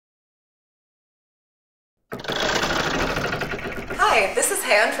Hi, this is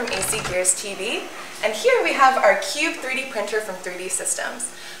Han from AC Gears TV, and here we have our Cube 3D printer from 3D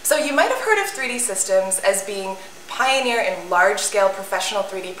Systems. So you might have heard of 3D Systems as being pioneer in large-scale professional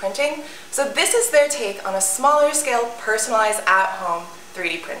 3D printing. So this is their take on a smaller scale, personalized at-home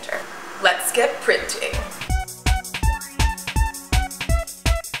 3D printer. Let's get printing.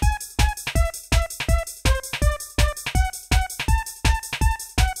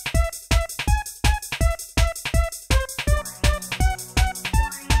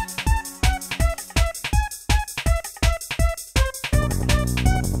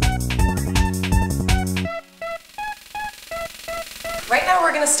 Right now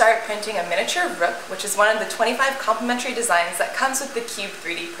we're going to start printing a miniature rook, which is one of the 25 complementary designs that comes with the Cube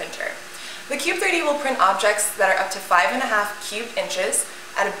 3D printer. The Cube 3D will print objects that are up to 5.5 cubed inches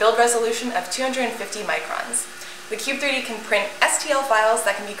at a build resolution of 250 microns. The Cube 3D can print STL files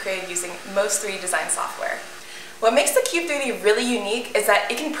that can be created using most 3D design software. What makes the Cube 3D really unique is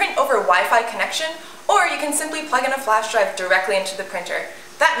that it can print over Wi-Fi connection, or you can simply plug in a flash drive directly into the printer.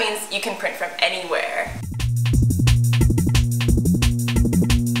 That means you can print from anywhere.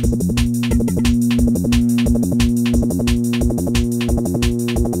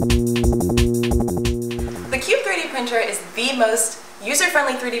 Is the most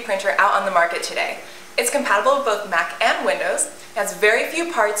user-friendly 3D printer out on the market today. It's compatible with both Mac and Windows, it has very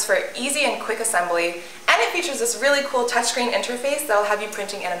few parts for easy and quick assembly, and it features this really cool touchscreen interface that will have you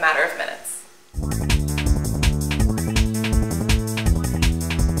printing in a matter of minutes.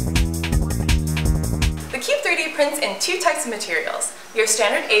 The Cube 3D prints in two types of materials, your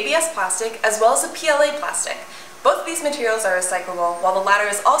standard ABS plastic as well as a PLA plastic. Both of these materials are recyclable, while the latter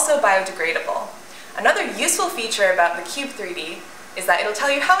is also biodegradable. Another useful feature about the Cube 3D is that it'll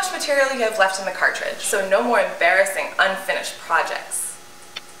tell you how much material you have left in the cartridge, so no more embarrassing unfinished projects.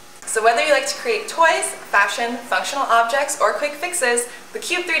 So whether you like to create toys, fashion, functional objects, or quick fixes, the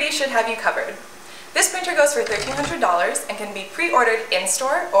Cube 3D should have you covered. This printer goes for $1,300 and can be pre-ordered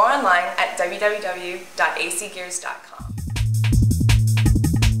in-store or online at www.acgears.com.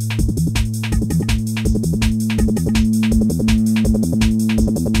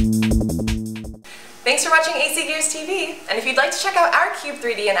 Thanks for watching AC Gears TV, and if you'd like to check out our Cube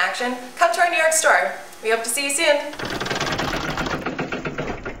 3D in action, come to our New York store. We hope to see you soon!